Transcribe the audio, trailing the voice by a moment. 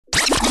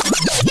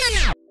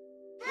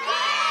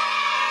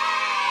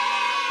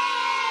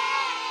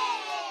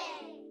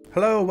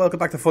Hello, welcome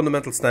back to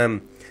Fundamental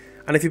STEM.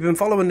 And if you've been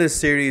following this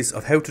series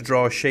of how to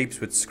draw shapes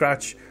with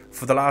Scratch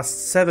for the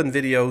last 7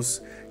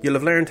 videos, you'll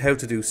have learned how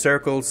to do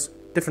circles,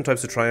 different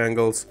types of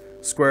triangles,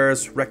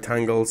 squares,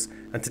 rectangles,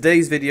 and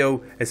today's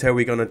video is how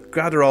we're going to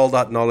gather all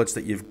that knowledge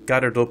that you've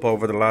gathered up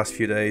over the last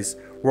few days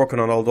working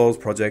on all those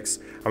projects,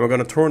 and we're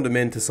going to turn them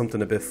into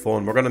something a bit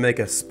fun. We're going to make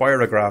a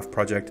spirograph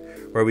project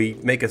where we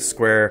make a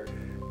square,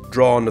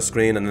 draw on the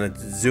screen, and then it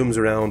zooms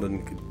around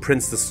and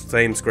prints the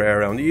same square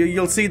around.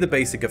 You'll see the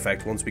basic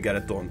effect once we get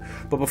it done.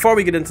 But before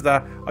we get into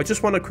that, I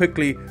just want to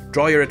quickly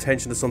draw your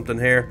attention to something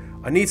here.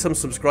 I need some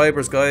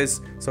subscribers,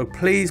 guys, so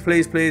please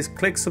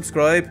click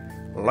subscribe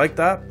like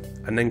that,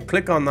 and then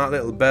click on that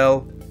little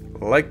bell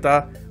like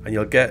that, and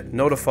you'll get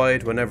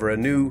notified whenever a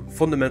new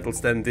Fundamental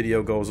STEM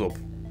video goes up.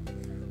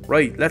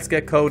 Right, let's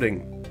get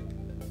coding.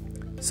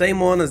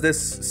 Same one as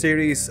this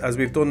series as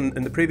we've done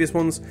in the previous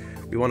ones.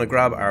 We want to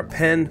grab our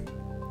pen,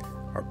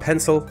 our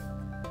pencil,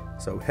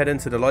 so head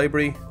into the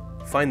library,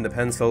 find the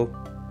pencil,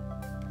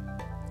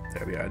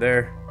 there we are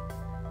there,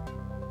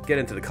 get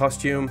into the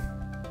costume,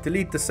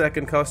 delete the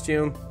second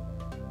costume,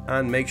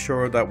 and make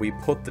sure that we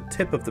put the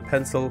tip of the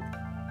pencil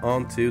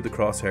onto the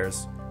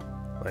crosshairs,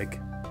 like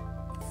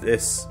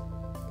this.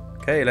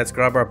 Okay, let's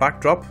grab our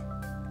backdrop,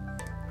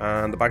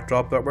 and the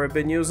backdrop that we've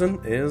been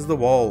using is the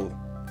wall.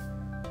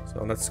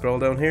 So let's scroll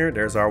down here,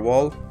 there's our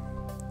wall.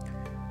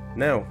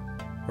 Now,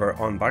 we're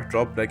on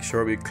backdrop, make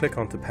sure we click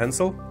onto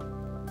pencil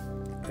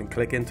and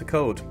click into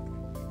code.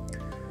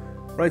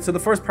 Right, so the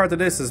first part of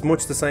this is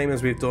much the same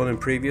as we've done in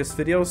previous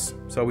videos.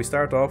 So we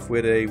start off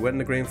with a when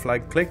the green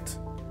flag clicked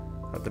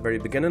at the very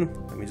beginning.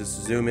 Let me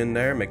just zoom in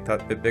there, make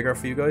that a bit bigger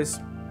for you guys.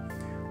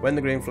 When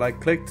the green flag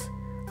clicked,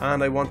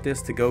 and I want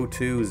this to go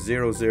to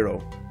 0,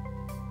 0.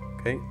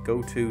 Okay,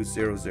 go to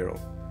 0, 0.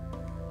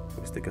 So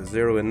we stick a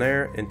 0 in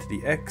there into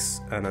the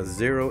X and a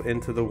 0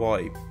 into the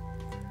Y.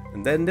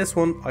 And then this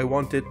one, I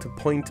want it to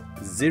point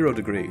 0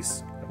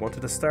 degrees. I want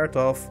it to start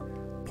off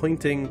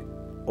pointing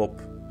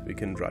up. We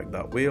can drag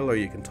that wheel, or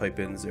you can type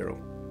in 0.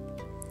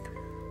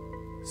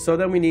 So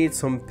then we need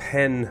some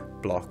pen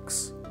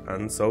blocks.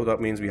 And so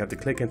that means we have to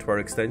click into our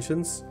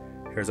extensions.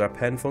 Here's our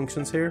pen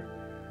functions here,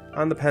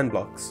 and the pen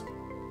blocks.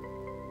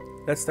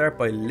 Let's start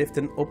by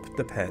lifting up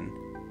the pen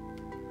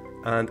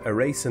and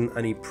erasing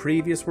any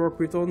previous work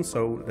we've done.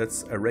 So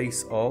let's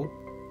erase all.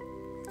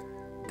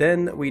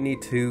 Then we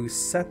need to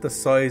set the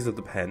size of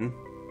the pen,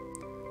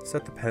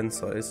 set the pen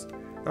size.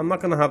 I'm not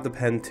going to have the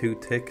pen too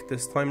thick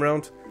this time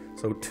around,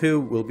 so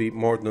 2 will be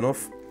more than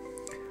enough.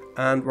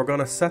 And we're going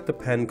to set the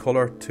pen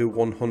color to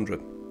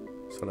 100.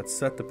 So let's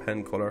set the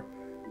pen color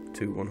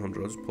to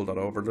 100. I'll just pull that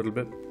over a little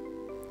bit.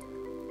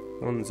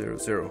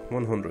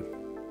 100.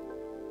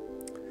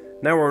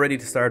 Now we're ready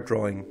to start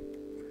drawing.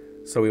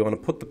 So we want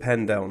to put the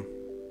pen down.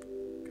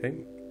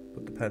 Okay,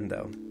 put the pen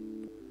down.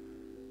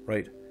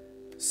 Right,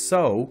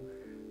 so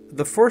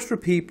the first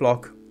repeat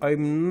block,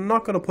 I'm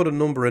not going to put a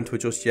number into it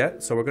just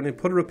yet, so we're going to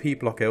put a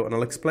repeat block out, and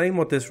I'll explain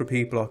what this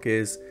repeat block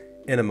is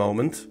in a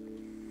moment.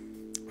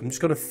 I'm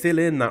just going to fill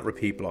in that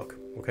repeat block.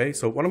 Okay,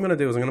 so what I'm going to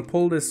do is I'm going to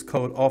pull this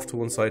code off to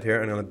one side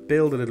here, and I'm going to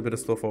build a little bit of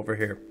stuff over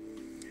here.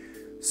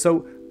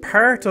 So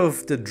part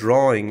of the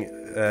drawing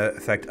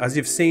effect, as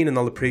you've seen in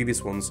all the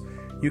previous ones,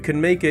 you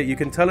can make it, you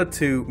can tell it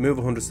to move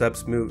 100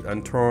 steps, move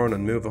and turn,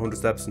 and move 100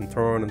 steps and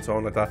turn, and so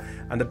on like that,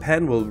 and the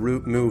pen will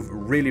move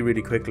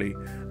really quickly.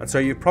 And so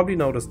you've probably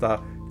noticed that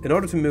in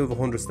order to move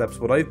 100 steps,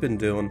 what I've been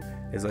doing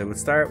is I would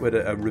start with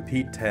a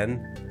repeat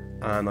 10,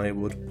 and I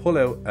would pull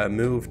out a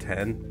move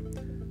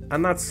 10,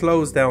 and that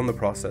slows down the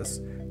process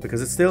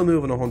because it's still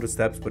moving 100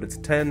 steps, but it's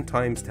 10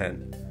 times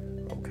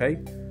 10. Okay,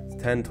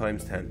 it's 10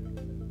 times 10.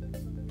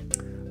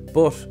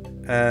 But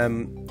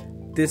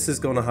this is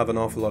going to have an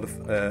awful lot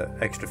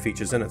of extra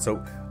features in it,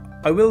 so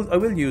I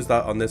will use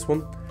that on this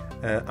one,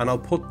 and I'll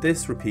put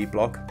this repeat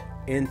block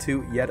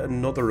into yet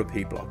another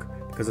repeat block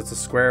because it's a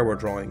square we're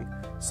drawing.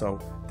 So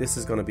this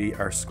is going to be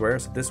our square,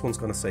 so this one's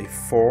going to say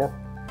 4.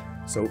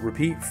 So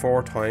repeat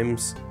 4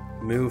 times,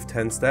 move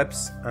 10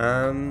 steps,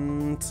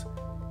 and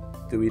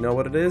do we know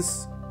what it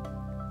is?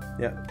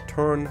 Yeah,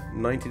 turn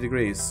 90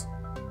 degrees.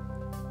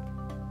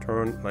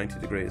 Turn 90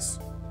 degrees.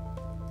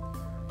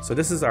 So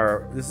this is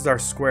our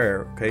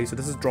square, okay? So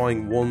this is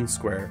drawing one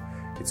square.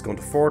 It's going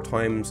to 4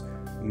 times,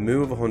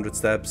 move 100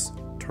 steps,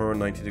 turn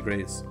 90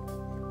 degrees.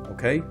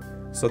 Okay?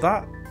 So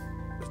that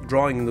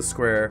drawing in the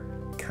square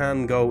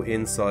can go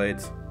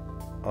inside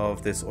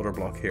of this other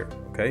block here,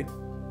 okay?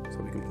 So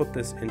we can put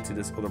this into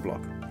this other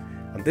block.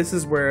 And this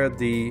is where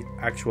the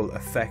actual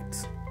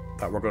effect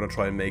that we're going to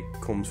try and make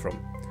comes from.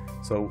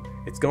 So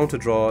it's going to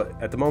draw,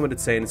 at the moment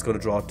it's saying it's going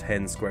to draw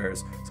 10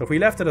 squares. So if we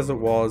left it as it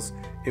was,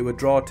 it would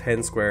draw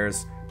 10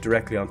 squares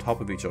directly on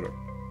top of each other.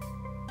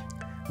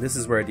 This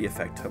is where the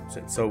effect comes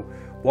in. So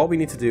what we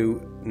need to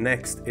do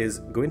next is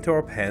go into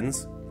our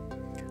pens,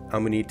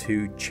 and we need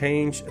to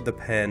change the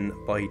pen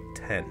by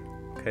 10.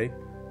 Okay,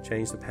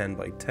 change the pen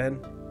by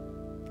 10.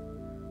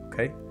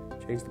 Okay,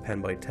 change the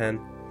pen by 10.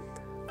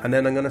 And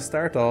then I'm going to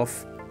start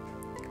off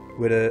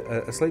with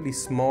a slightly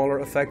smaller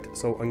effect.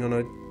 So I'm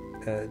going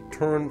to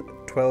turn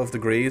 12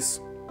 degrees.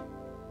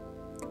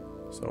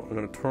 So I'm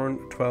going to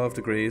turn 12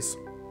 degrees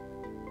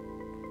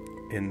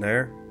in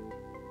there.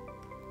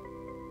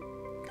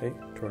 Okay,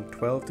 turn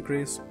 12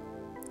 degrees.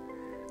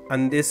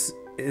 And this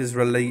is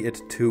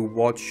related to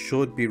what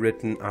should be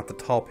written at the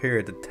top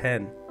here, the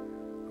 10.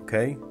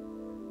 Okay,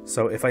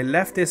 so if I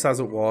left this as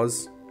it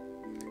was,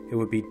 it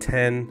would be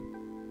 10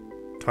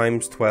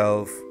 times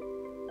 12,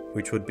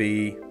 which would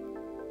be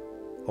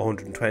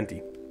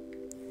 120.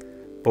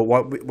 But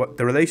what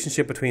the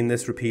relationship between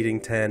this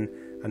repeating 10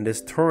 and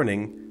this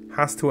turning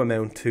has to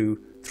amount to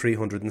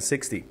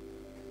 360.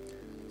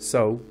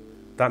 So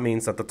that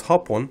means that the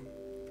top one,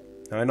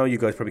 now I know you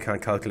guys probably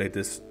can't calculate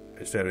this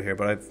straight out here,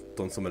 but I've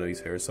done some of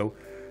these here. So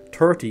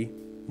 30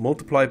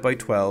 multiplied by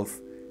 12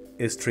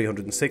 is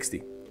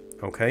 360.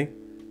 Okay,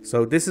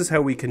 so this is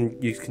how you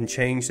can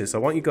change this. I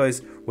want you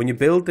guys, when you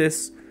build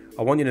this,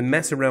 I want you to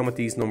mess around with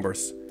these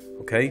numbers.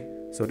 Okay,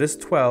 so this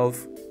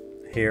 12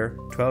 here,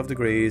 12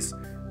 degrees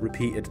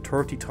repeated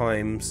 30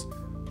 times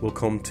will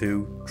come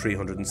to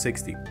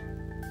 360.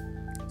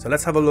 So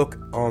let's have a look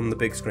on the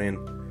big screen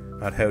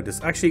at how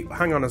this, actually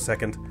hang on a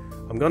second,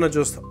 I'm going to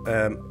just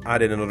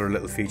add in another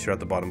little feature at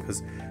the bottom,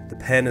 because the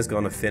pen is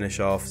going to finish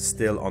off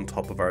still on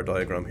top of our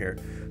diagram here.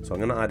 So I'm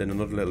going to add in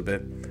another little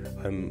bit.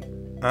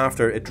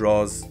 After it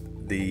draws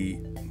the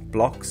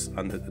blocks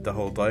and the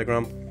whole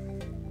diagram,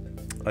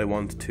 I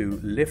want to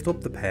lift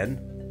up the pen.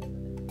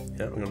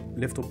 Yeah, I'm going to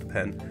lift up the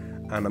pen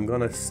and I'm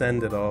going to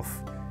send it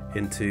off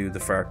into the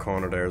far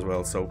corner there as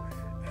well. So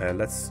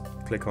let's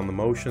click on the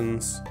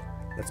motions.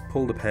 Let's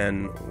pull the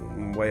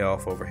pen way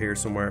off over here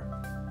somewhere.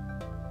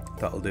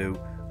 That'll do.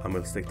 And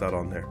we'll stick that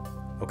on there.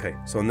 Okay,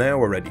 so now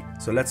we're ready.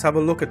 So let's have a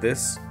look at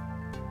this.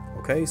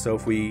 Okay, so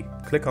if we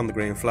click on the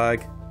green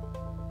flag,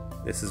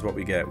 this is what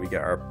we get. We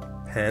get our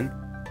pen,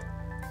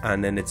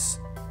 and then it's,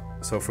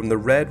 so from the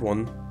red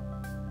one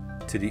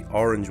to the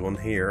orange one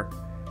here,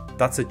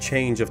 that's a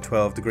change of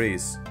 12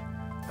 degrees.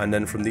 And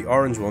then from the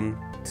orange one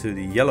to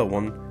the yellow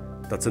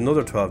one, that's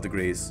another 12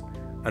 degrees.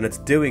 And it's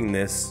doing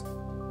this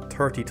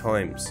 30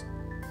 times.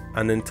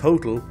 And in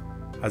total,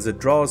 as it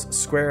draws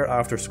square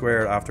after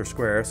square after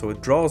square, so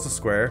it draws a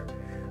square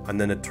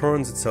and then it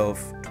turns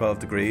itself 12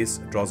 degrees,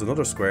 draws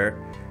another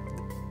square,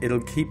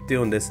 it'll keep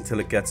doing this until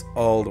it gets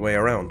all the way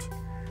around.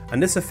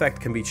 And this effect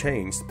can be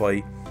changed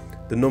by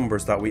the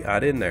numbers that we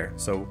add in there.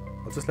 So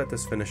I'll just let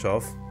this finish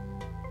off.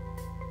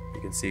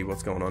 You can see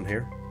what's going on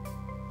here.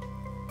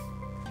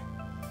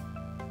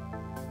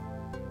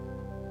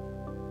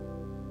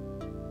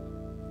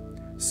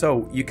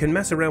 So you can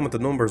mess around with the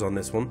numbers on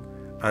this one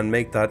and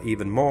make that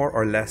even more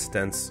or less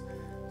dense.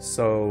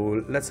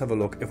 So let's have a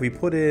look. If we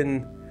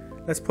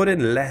let's put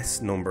in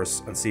less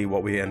numbers and see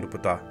what we end up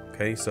with that.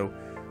 Okay, so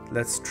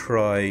let's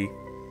try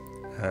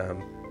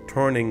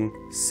turning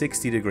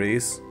 60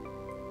 degrees.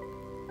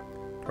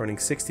 Turning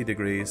 60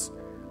 degrees,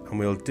 and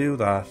we'll do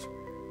that.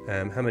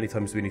 How many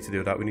times do we need to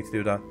do that? We need to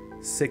do that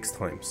 6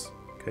 times.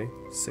 Okay,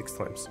 6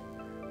 times.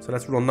 So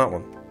let's run that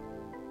one.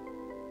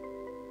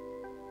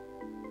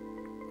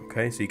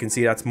 Okay, so you can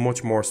see that's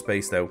much more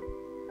spaced out.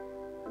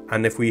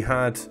 And if we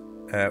had,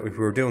 if we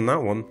were doing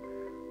that one,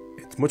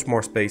 it's much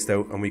more spaced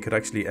out, and we could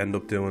actually end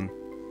up doing,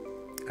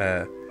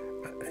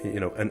 you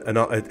know,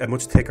 a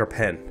much thicker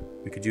pen.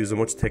 We could use a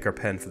much thicker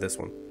pen for this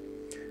one.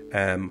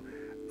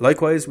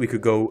 Likewise, we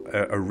could go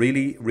a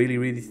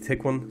really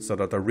thick one, so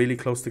that they're really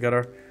close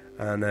together.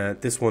 And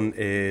this one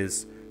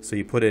is, so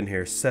you put in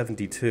here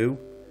 72,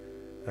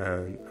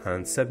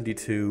 and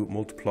 72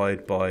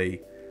 multiplied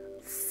by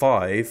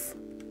 5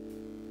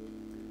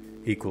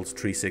 equals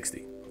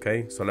 360.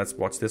 Okay, so let's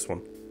watch this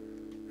one.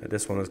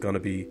 This one is going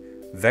to be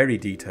very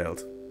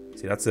detailed.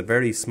 See, that's a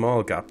very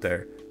small gap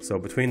there. So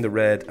between the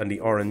red and the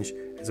orange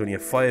is only a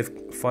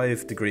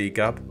 5 degree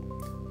gap.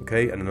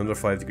 Okay, and another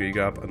 5 degree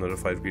gap, another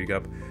 5 degree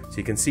gap. So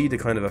you can see the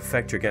kind of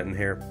effect you're getting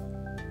here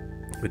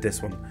with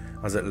this one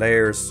as it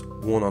layers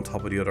one on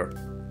top of the other.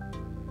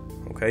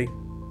 Okay,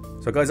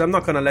 so guys, I'm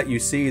not going to let you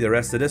see the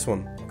rest of this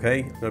one.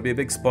 Okay, it'll be a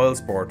big spoil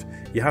sport.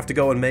 You have to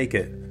go and make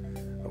it.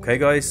 Okay,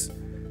 guys.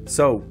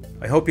 So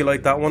I hope you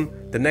like that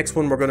one. The next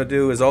one we're going to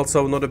do is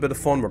also another bit of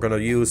fun. We're going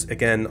to use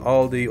again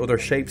all the other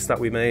shapes that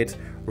we made.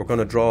 We're going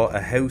to draw a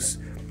house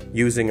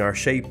using our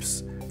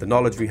shapes, the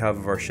knowledge we have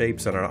of our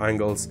shapes and our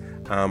angles,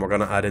 and we're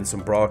going to add in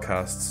some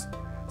broadcasts.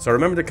 So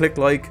remember to click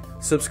like,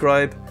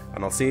 subscribe,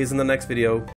 and I'll see you in the next video.